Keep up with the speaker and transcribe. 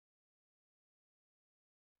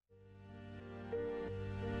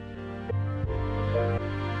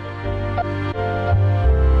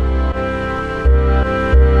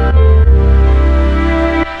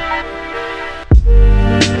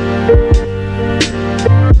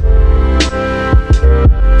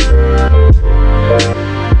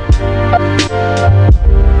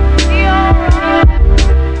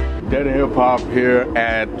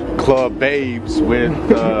Club Babes with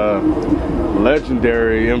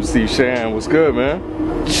legendary MC SHAN. What's good,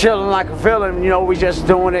 man? Chilling like a villain, you know, we just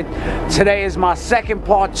doing it. Today is my second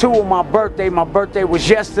part 2 of my birthday. My birthday was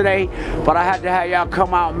yesterday, but I had to have y'all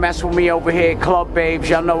come out and mess with me over here at Club Babes.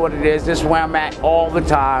 Y'all know what it is. This is where I'm at all the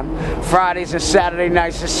time. Fridays and Saturday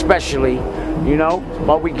nights especially, you know,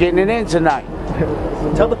 but we getting it in tonight.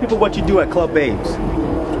 Tell the people what you do at Club Babes.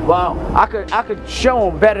 Well, I could show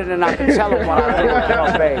them better than I could tell them what I do at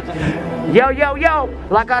Club Babes. Yo, yo, yo,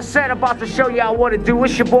 like I said, about to show y'all what to do.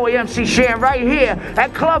 It's your boy MC SHAN right here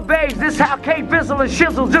at Club Babes. This is how K Bizzle and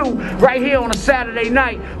Shizzle do right here on a Saturday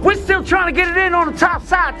night. We're still trying to get it in on the top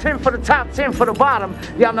side, 10 for the top, 10 for the bottom.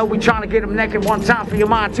 Y'all know we trying to get them naked 1 time for your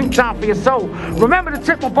mind, 2 times for your soul. Remember to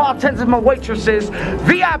tip my bartenders and my waitresses.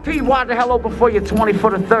 VIP wide the hell open for you, 20 for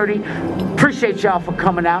the 30. Appreciate y'all for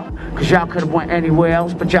coming out, because y'all could have went anywhere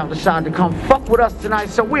else, but y'all decided to come fuck with us tonight,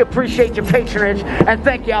 so we appreciate your patronage, and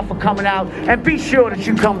thank y'all for coming out, and be sure that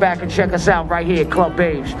you come back and check us out right here at Club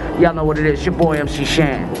Babes. Y'all know what it is, your boy MC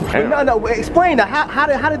SHAN. No, explain that.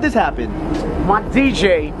 How did this happen? My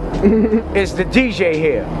DJ is the DJ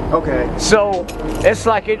here. Okay. So, it's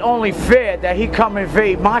like it only fair that he come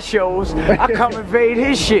invade my shows, I come invade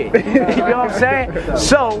his shit. You know what I'm saying?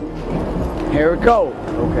 So, here it goes.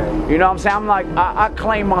 Okay. You know what I'm saying? I'm like, I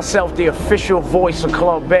claim myself the official voice of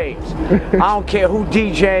Club Babes. I don't care who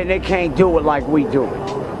DJ, they can't do it like we do it.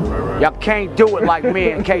 Y'all can't do it like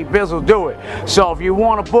me and K Bizzle do it. So if you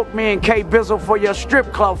want to book me and K Bizzle for your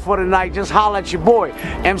strip club for the night, just holler at your boy,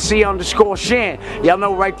 MC_SHAN. Y'all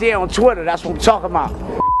know right there on Twitter, that's what I'm talking about.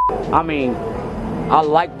 I mean, I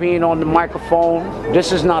like being on the microphone.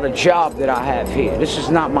 This is not a job that I have here. This is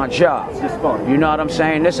not my job. It's just fun. You know what I'm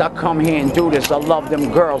saying? I come here and do this. I love them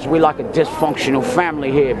girls. We like a dysfunctional family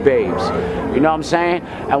here, babes. You know what I'm saying?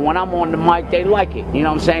 And when I'm on the mic, they like it. You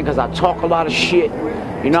know what I'm saying? Because I talk a lot of shit.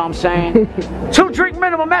 You know what I'm saying? 2 drink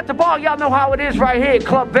minimum at the bar. Y'all know how it is right here at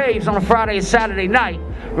Club Babes on a Friday and Saturday night.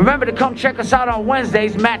 Remember to come check us out on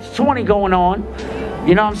Wednesdays. Match 20 going on.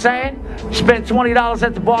 You know what I'm saying? Spend $20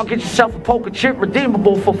 at the bar, get yourself a poker chip,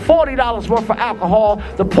 redeemable for $40 worth of alcohol,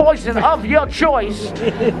 the poison of your choice.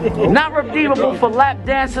 Not redeemable for lap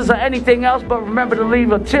dances or anything else, but remember to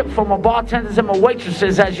leave a tip for my bartenders and my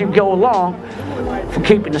waitresses as you go along for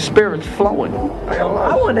keeping the spirits flowing.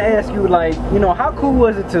 I wanted to ask you, like, you know, how cool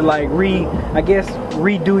was it to, like, redo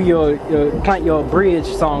your bridge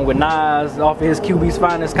song with Nas off of his QB's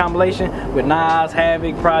Finest compilation with Nas,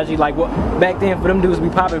 Havoc, Prodigy, like, what back then for them dudes be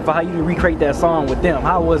popping, for how you recreate that song with them?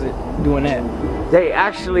 How was it doing that? They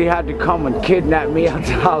actually had to come and kidnap me out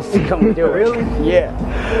the house to come and do it. Really? Yeah.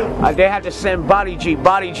 They had to send Body G,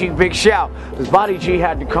 big shout, because Body G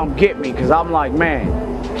had to come get me, because I'm like, man,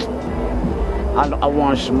 I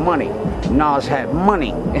wanted some money. Nas had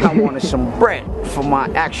money, and I wanted some bread for my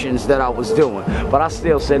actions that I was doing. But I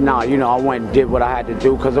still said, nah, you know, I went and did what I had to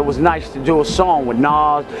do, because it was nice to do a song with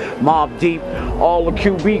Nas, Mobb Deep, all the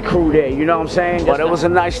QB crew there, you know what I'm saying? But it was a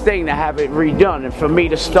nice thing to have it redone, and for me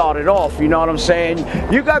to start it off, you know what I'm saying?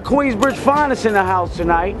 You got Queensbridge Finest in the house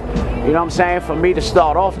tonight, you know what I'm saying? For me to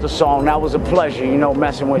start off the song, that was a pleasure, you know,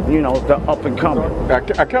 messing with, you know, the up and coming. I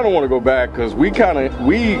kind of want to go back, because we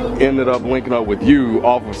ended up linking up with you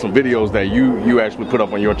off of some videos that you actually put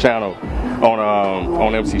up on your channel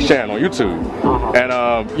on MC SHAN on YouTube. And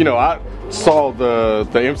you know, I saw the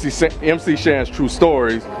MC SHAN's True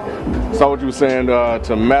Stories, saw what you were saying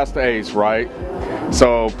to Master Ace, right?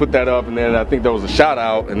 So put that up, and then I think there was a shout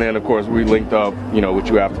out, and then of course we linked up, you know, with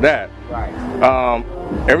you after that. Right.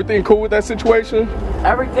 Everything cool with that situation?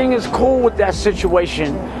 Everything is cool with that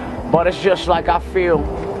situation, but it's just like I feel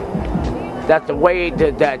that the way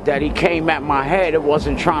that he came at my head, it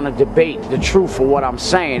wasn't trying to debate the truth of what I'm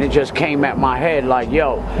saying. It just came at my head like,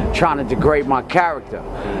 yo, trying to degrade my character,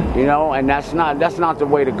 you know. And that's not the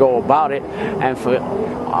way to go about it. And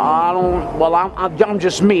I'm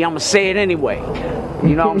just me. I'm gonna say it anyway.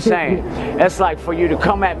 You know what I'm saying? It's like for you to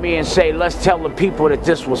come at me and say, let's tell the people that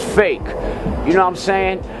this was fake. You know what I'm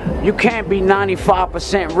saying? You can't be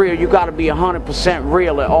 95% real. You got to be 100%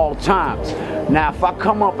 real at all times. Now, if I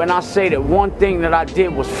come up and I say that one thing that I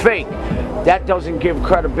did was fake, that doesn't give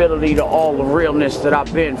credibility to all the realness that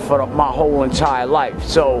I've been for my whole entire life.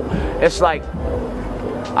 So it's like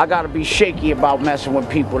I got to be shaky about messing with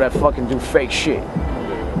people that fucking do fake shit.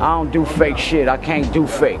 I don't do fake shit. I can't do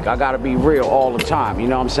fake. I gotta be real all the time, you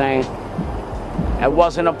know what I'm saying? It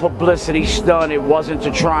wasn't a publicity stunt. It wasn't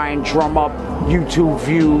to try and drum up YouTube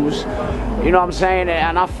views. You know what I'm saying?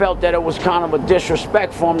 And I felt that it was kind of a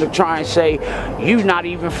disrespect for him to try and say, you not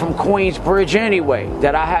even from Queensbridge anyway,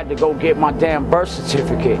 that I had to go get my damn birth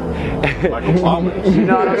certificate. Like Obama. You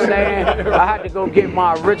know what I'm saying? I had to go get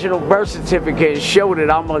my original birth certificate and show that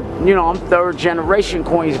I'm I'm third generation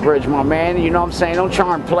Queensbridge, my man. You know what I'm saying? Don't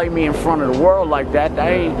try and play me in front of the world like that. That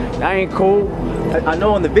ain't cool. I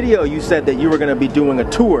know in the video you said that you were going to be doing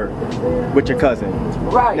a tour with your cousin.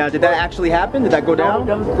 Right. Now, did that actually happen? Did that go down?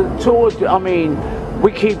 The tour, I mean,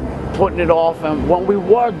 we keep putting it off, and when we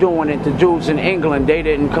were doing it, the dudes in England, they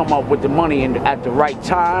didn't come up with the money at the right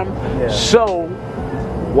time. Yeah. So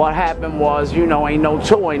what happened was, ain't no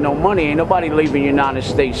tour, ain't no money, ain't nobody leaving United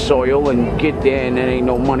States soil and get there and there ain't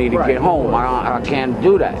no money to get home. I can't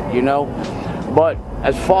do that, But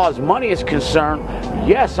as far as money is concerned,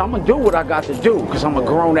 yes, I'm gonna do what I got to do because I'm a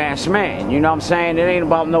grown-ass man. You know what I'm saying? It ain't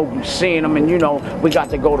about no seeing them and we got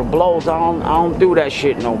to go to blows. I don't do that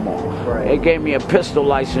shit no more. Right. They gave me a pistol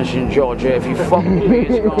license in Georgia. If you fuck with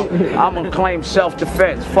me, I'm gonna claim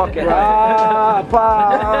self-defense. Fuck it.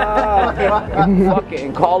 Fuck it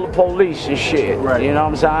and call the police and shit. Right. You know what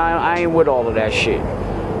I'm saying? I ain't with all of that shit.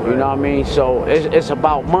 You know what I mean? So it's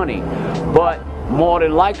about money. But more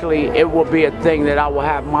than likely, it will be a thing that I will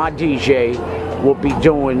have my DJ will be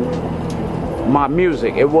doing my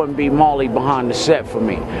music. It wouldn't be Molly behind the set for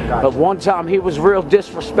me. But one time he was real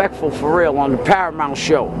disrespectful for real on the Paramount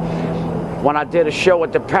show. When I did a show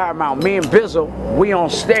at the Paramount, me and Bizzle, we on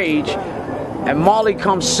stage, and Molly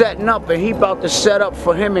comes setting up, and he about to set up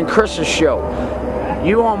for him and Chris's show.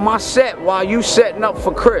 You on my set while you setting up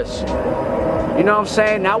for Chris. You know what I'm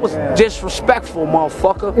saying? That was disrespectful,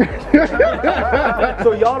 motherfucker.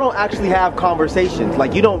 So y'all don't actually have conversations.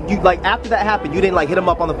 Like you after that happened, you didn't hit him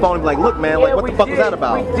up on the phone and be like, look, man, what the fuck was that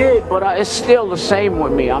about? We did, but it's still the same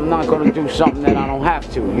with me. I'm not gonna do something that I don't have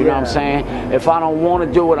to. You know what I'm saying? If I don't want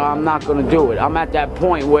to do it, I'm not gonna do it. I'm at that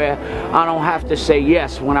point where I don't have to say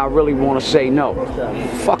yes when I really want to say no.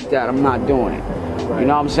 Fuck that, I'm not doing it. You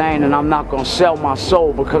know what I'm saying? And I'm not going to sell my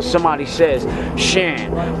soul because somebody says,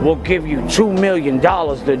 Shan, we'll give you $2 million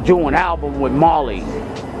to do an album with Molly.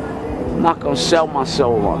 I'm not going to sell my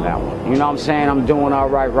soul on that one. You know what I'm saying? I'm doing all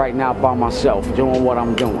right now by myself, doing what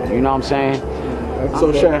I'm doing. You know what I'm saying?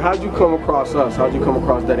 So, Shan, how'd you come across us? How'd you come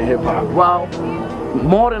across DeadEndHipHop? Well,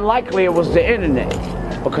 more than likely it was the internet.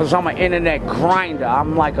 Because I'm an internet grinder.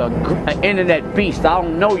 I'm like an internet beast. I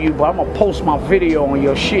don't know you, but I'm going to post my video on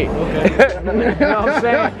your shit. You know what I'm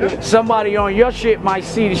saying? Somebody on your shit might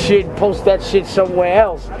see the shit and post that shit somewhere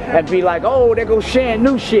else and be like, oh, there goes Shan,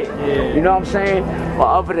 new shit. You know what I'm saying? But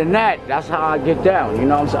other than that, that's how I get down. You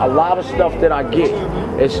know what I'm saying? A lot of stuff that I get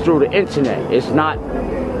is through the internet. It's not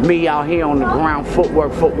me out here on the ground,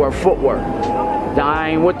 footwork. I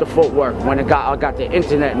ain't with the footwork when I got the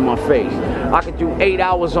internet in my face. I could do 8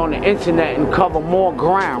 hours on the internet and cover more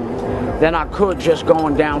ground than I could just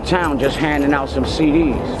going downtown, just handing out some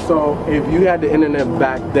CDs. So if you had the internet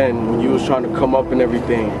back then, when you was trying to come up and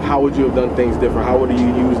everything, how would you have done things different? How would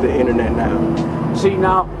you use the internet now? See,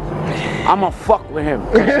 now, I'm gonna fuck with him.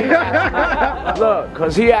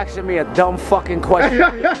 Cause he asking me a dumb fucking question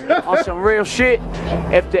on some real shit.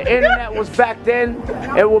 If the internet was back then,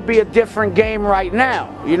 it would be a different game right now.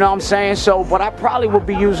 You know what I'm saying? So, but I probably would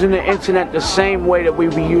be using the internet the same way that we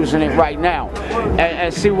be using it right now.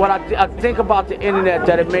 And see, what I think about the internet,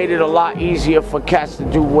 that it made it a lot easier for cats to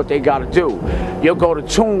do what they gotta do. You'll go to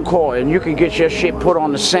TuneCore and you can get your shit put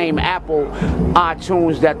on the same Apple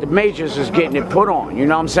iTunes that the majors is getting it put on. You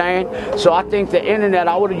know what I'm saying? So I think the internet,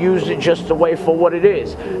 I would have used it just the way for what it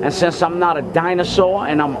is. And since I'm not a dinosaur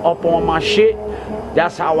and I'm up on my shit,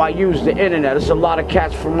 that's how I use the internet. There's a lot of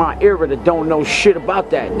cats from my era that don't know shit about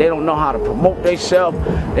that. They don't know how to promote themselves.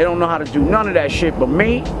 They don't know how to do none of that shit. But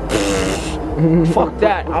me, fuck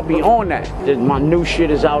that. I'll be on that. My new shit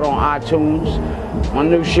is out on iTunes. My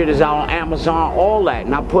new shit is out on Amazon, all that.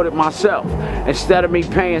 And I put it myself. Instead of me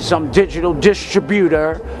paying some digital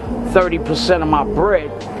distributor 30% of my bread,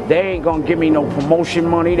 they ain't gonna give me no promotion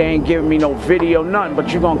money, they ain't giving me no video, nothing,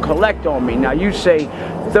 but you're gonna collect on me. Now you say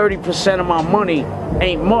 30% of my money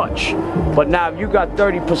ain't much, but now if you got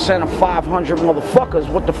 30% of 500 motherfuckers,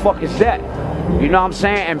 what the fuck is that? You know what I'm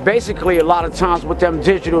saying? And basically a lot of times with them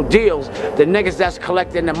digital deals, the niggas that's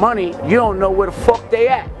collecting the money, you don't know where the fuck they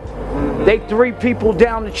at. They 3 people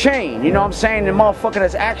down the chain, you know what I'm saying? The motherfucker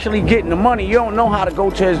that's actually getting the money, you don't know how to go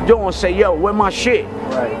to his door and say, yo, where my shit?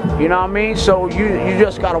 Right. You know what I mean? So you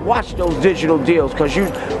just gotta watch those digital deals, cause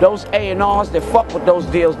those A&Rs that fuck with those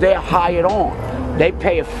deals, they're hired on. They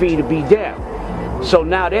pay a fee to be there. So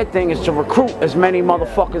now their thing is to recruit as many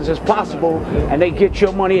motherfuckers as possible, and they get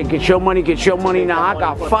your money and get your money, get your money. Now I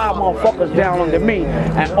got 5 motherfuckers down under me,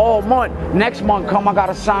 and all month, next month come, I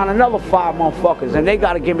gotta sign another 5 motherfuckers, and they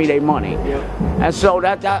gotta give me their money. And so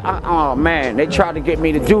oh man, they tried to get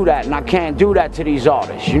me to do that, and I can't do that to these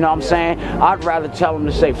artists. You know what I'm saying? I'd rather tell them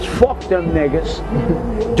to say, fuck them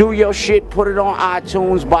niggas. Do your shit, put it on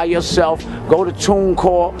iTunes by yourself. Go to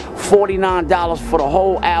TuneCore, $49 for the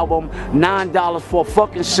whole album, $9 for a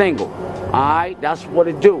fucking single. Alright, that's what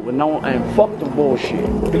it do. And fuck the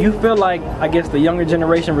bullshit. Do you feel like, I guess, the younger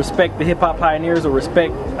generation respect the hip-hop pioneers, or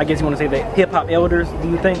respect, I guess you want to say, the hip-hop elders, do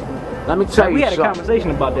you think? Let me tell you we had something. a conversation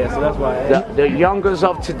about that, so that's why. The youngers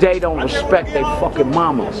of today don't respect their fucking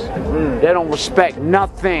mamas. They don't respect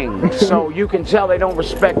nothing. So you can tell they don't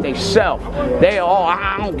respect themselves. They all,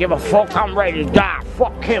 I don't give a fuck, I'm ready to die.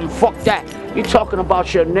 Fuck him, fuck that. You talking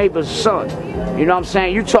about your neighbor's son. You know what I'm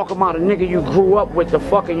saying? You talking about a nigga you grew up with the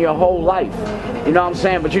fucking your whole life. You know what I'm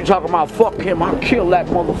saying? But you talking about fuck him, I'll kill that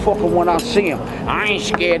motherfucker when I see him. I ain't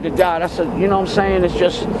scared to die. That's a, you know what I'm saying? It's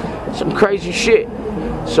just some crazy shit.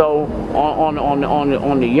 So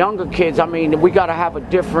on the younger kids, I mean, we gotta have a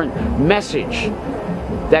different message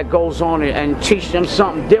that goes on and teach them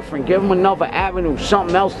something different. Give them another avenue,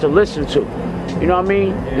 something else to listen to. You know what I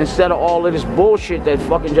mean? Instead of all of this bullshit that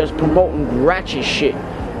fucking just promoting ratchet shit.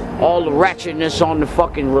 All the ratchetness on the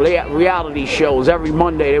fucking reality shows. Every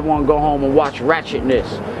Monday they want to go home and watch ratchetness.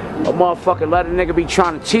 A motherfucker let a nigga be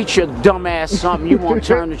trying to teach your dumb ass something. You want to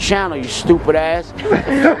turn the channel, you stupid ass.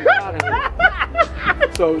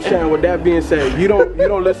 So Shan, with that being said, you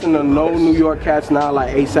don't listen to no New York cats now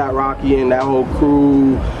like A$AP Rocky and that whole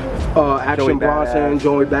crew, Action Bronson,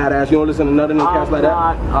 Joey Badass. You don't listen to none of them cats like that?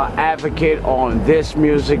 I'm not an advocate on this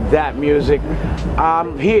music, that music.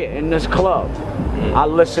 I'm here in this club. I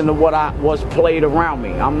listen to what was played around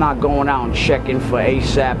me. I'm not going out and checking for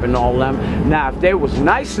A$AP and all them. Now, if they was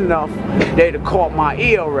nice enough, they'd have caught my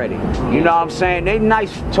ear already. You know what I'm saying? They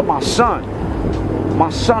nice to my son. My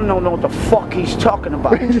son don't know what the fuck he's talking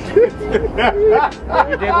about. You dig what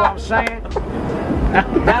I'm saying?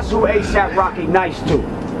 That's who A$AP Rocky nice to.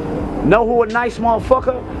 Know who a nice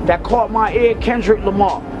motherfucker that caught my ear? Kendrick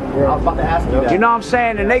Lamar. Yeah, I was about to ask you that. You know what I'm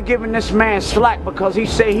saying? And they giving this man slack because he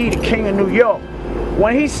say he the king of New York.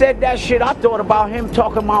 When he said that shit, I thought about him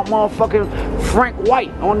talking about motherfucking Frank White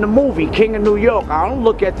on the movie King of New York. I don't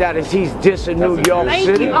look at that as he's dissing New York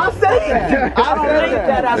City. I said that. I don't think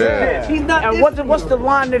that as a diss. He's not. And what's the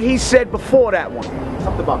line that he said before that one?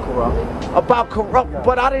 Something about corrupt. About corrupt,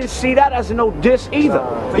 but I didn't see that as no diss either.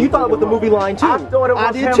 So you thought it was the movie line too? I thought it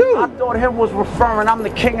was him. I thought him was referring, I'm the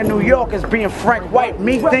king of New York, as being Frank White.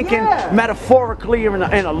 Me thinking metaphorically or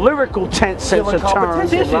in a lyrical sense of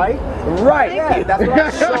terms. Right? Right. Yeah, that's what I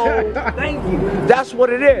So thank you. That's what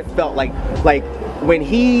it is. felt like when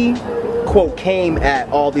he quote came at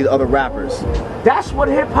all these other rappers. That's what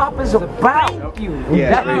hip hop is about.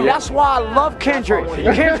 Yeah. That's why I love Kendrick.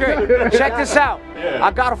 Kendrick, check this out.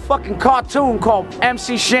 I got a fucking cartoon called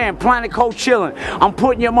MC SHAN, Planet Cold Chillin'. I'm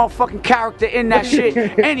putting your motherfucking character in that shit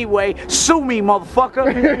anyway. Sue me, motherfucker.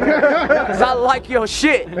 Because I like your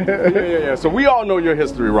shit. Yeah. So we all know your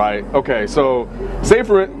history, right? Okay, so say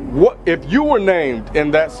for it, what if you were named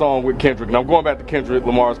in that song with Kendrick, and I'm going back to Kendrick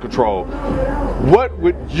Lamar's Control, what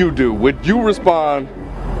would you do? Would you respond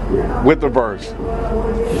with the verse?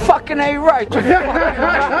 Fucking ain't right. The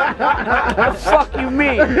fuck you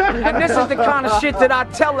mean? And this is the kind of shit that I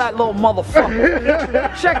tell that little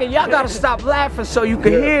motherfucker. Check it, y'all gotta stop laughing so you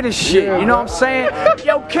can hear this shit. You know what I'm saying?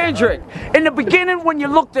 Yo, Kendrick, in the beginning when you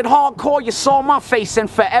looked at hardcore, you saw my face, and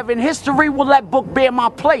forever in history will that book bear my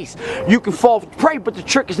place. You can fall prey, but the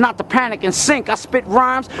trick is not to panic and sink. I spit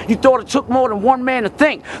rhymes, you thought it took more than one man to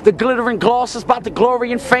think. The glittering gloss is about the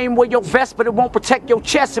glory and fame. Wear your vest, but it won't protect your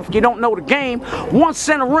chest if you don't know the game. One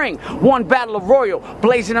center ring, one battle of royal,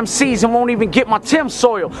 blazing MCs and won't even get my Tim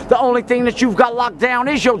soil. The only thing that you've got locked down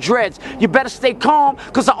is your dreads. You better stay calm,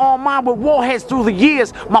 cause I arm mine with warheads through the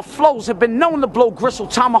years. My flows have been known to blow gristle,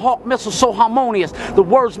 tomahawk missiles so harmonious. The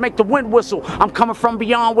words make the wind whistle. I'm coming from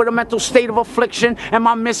beyond with a mental state of affliction, and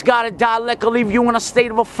my misguided dialect will leave you in a state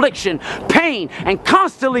of affliction. Pain, and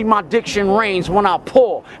constantly my diction reigns when I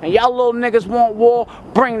pour. And y'all little niggas want war?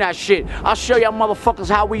 Bring that shit. I'll show y'all motherfuckers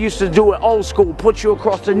how we used to do it old school. Put you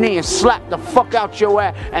across the knee and slap the fuck out your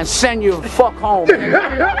ass and send you the fuck home. That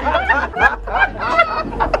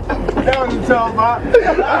was the tell,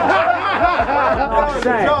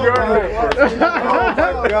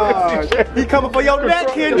 Oh God. He coming for your neck,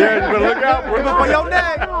 kid. Yeah, you better look out for Coming for your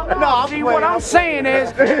neck. No, I'm See, what I'm saying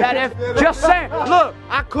is that if, just saying, look,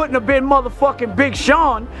 I couldn't have been motherfucking Big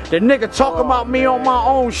Sean, the nigga talking about me on my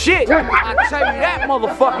own shit. I tell you that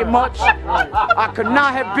motherfucking much. I could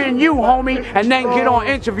not have been you, homie, and then get on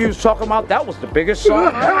interviews talking about that was the biggest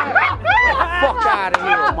song. Fuck out of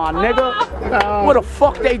here, my nigga. Where the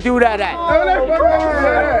fuck they do that at?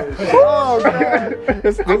 Oh, God.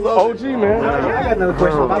 It's OG, man. I got another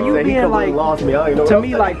question about you being like, to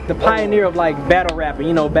me, like the pioneer of like battle rapping.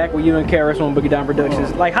 You know, back when you and KRS on Boogie Down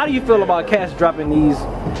Productions. Like, how do you feel about cats dropping these,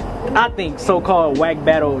 I think, so-called whack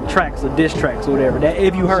battle tracks or diss tracks or whatever? That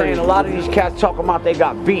if you heard, Saying a lot of these cats talking about they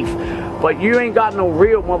got beef, but you ain't got no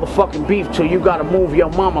real motherfucking beef till you gotta move your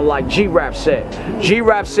mama, like G-Rap said.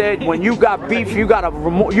 G-Rap said when you got beef, you gotta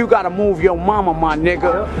move your mama, my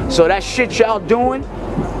nigga. So that shit y'all doing,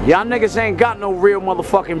 y'all niggas ain't got no real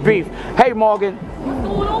motherfucking beef. Hey Morgan,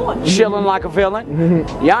 chilling like a villain.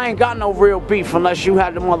 Y'all ain't got no real beef unless you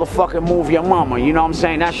had to motherfucking move your mama. You know what I'm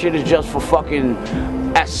saying? That shit is just for fucking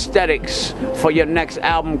aesthetics for your next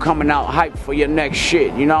album coming out, hype for your next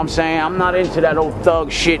shit. You know what I'm saying? I'm not into that old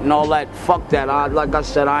thug shit and all that. Fuck that. Like I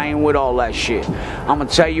said, I ain't with all that shit. I'm gonna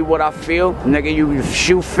tell you what I feel. Nigga, you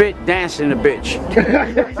shoe fit, dancing the bitch.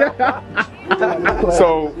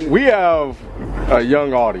 So we have a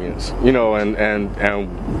young audience, you know, and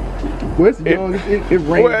What's young? It ranges.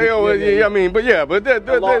 well, yeah, I mean, but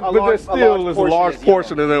there still is a large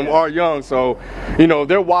portion of them are young. So, you know,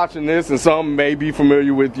 they're watching this, and some may be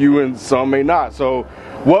familiar with you, and some may not. So,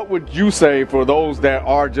 what would you say for those that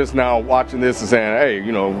are just now watching this and saying, "Hey,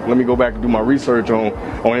 you know, let me go back and do my research on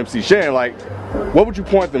MC Shan"? Like, what would you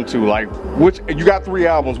point them to? Like, which you got 3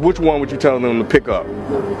 albums? Which one would you tell them to pick up?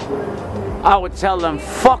 I would tell them,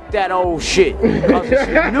 fuck that old shit. Because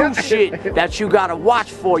it's new shit that you gotta watch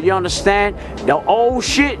for, you understand? The old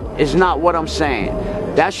shit is not what I'm saying.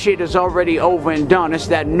 That shit is already over and done. It's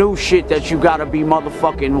that new shit that you gotta be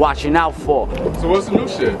motherfucking watching out for. So what's the new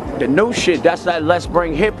shit? The new shit, that's that let's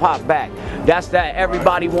bring hip hop back. That's that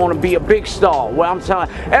everybody wanna be a big star. Well, I'm telling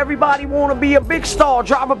everybody wanna be a big star,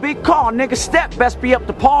 drive a big car, nigga step, best be up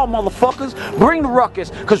to par, motherfuckers. Bring the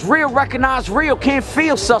ruckus, cause real recognize real, can't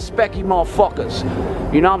feel suspecty motherfuckers.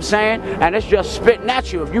 You know what I'm saying? And it's just spitting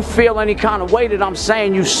at you. If you feel any kind of way that I'm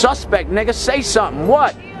saying you suspect, nigga, say something.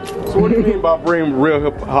 What? So what do you mean by bring real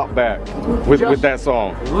hip hop back with that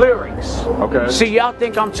song? Lyrics. Okay. See, y'all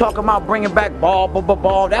think I'm talking about bringing back ball.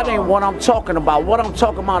 That ain't what I'm talking about. What I'm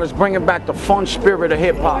talking about is bringing back the fun spirit of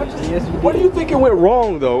hip hop. What do you think it went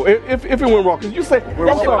wrong though? If it went wrong, because you say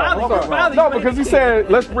no, because you said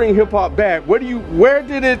let's bring hip hop back. Where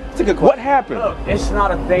did it? What happened? Look, it's not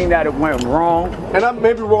a thing that it went wrong. And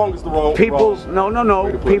maybe wrong is the wrong.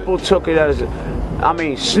 No. People took it as, I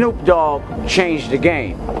mean, Snoop Dogg changed the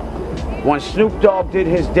game. When Snoop Dogg did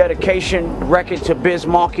his dedication record to Biz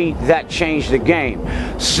Markie, that changed the game.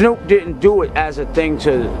 Snoop didn't do it as a thing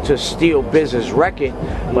to steal Biz's record,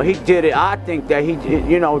 but he did it. I think that he,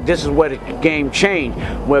 you know, this is where the game changed,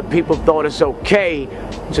 where people thought it's okay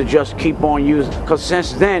to just keep on using, because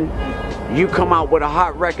since then, you come out with a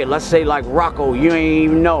hot record, let's say like Rocco, you ain't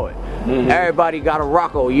even know it. Everybody got a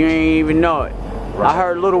Rocco, you ain't even know it. I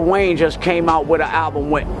heard Lil Wayne just came out with an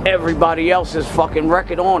album with everybody else's fucking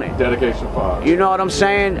record on it. Dedication 5. You know what I'm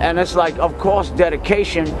saying? And it's like, of course,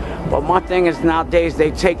 dedication, but my thing is nowadays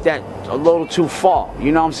they take that a little too far.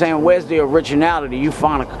 You know what I'm saying? Where's the originality? You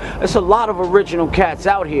find there's a lot of original cats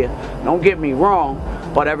out here, don't get me wrong,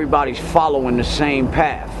 but everybody's following the same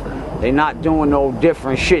path. They not doing no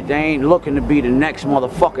different shit. They ain't looking to be the next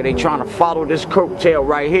motherfucker. They trying to follow this coattail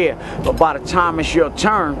right here. But by the time it's your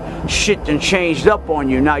turn, shit done changed up on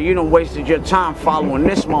you. Now you done wasted your time following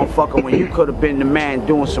this motherfucker when you could have been the man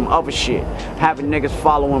doing some other shit. Having niggas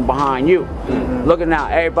following behind you. Look at now,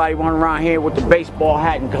 everybody running around here with the baseball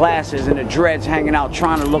hat and glasses and the dreads hanging out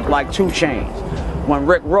trying to look like 2 Chainz. When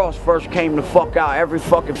Rick Ross first came the fuck out, every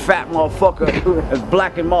fucking fat motherfucker is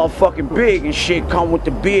black and motherfucking big and shit come with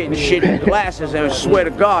the beard and shit and glasses, and swear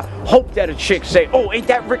to God, hope that a chick say, oh, ain't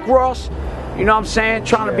that Rick Ross? You know what I'm saying?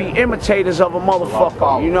 Trying to be imitators of a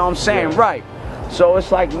motherfucker, you know what I'm saying? Right. So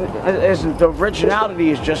it's like, the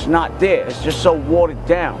originality is just not there. It's just so watered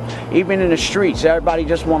down. Even in the streets, everybody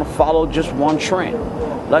just want to follow just one trend.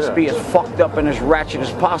 Let's be as fucked up and as ratchet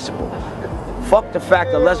as possible. Fuck the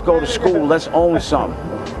fact that let's go to school, let's own something.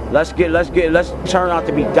 Let's turn out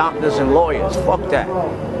to be doctors and lawyers. Fuck that.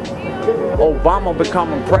 Obama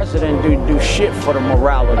becoming president do shit for the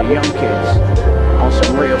morale of the young kids on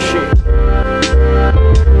some real shit.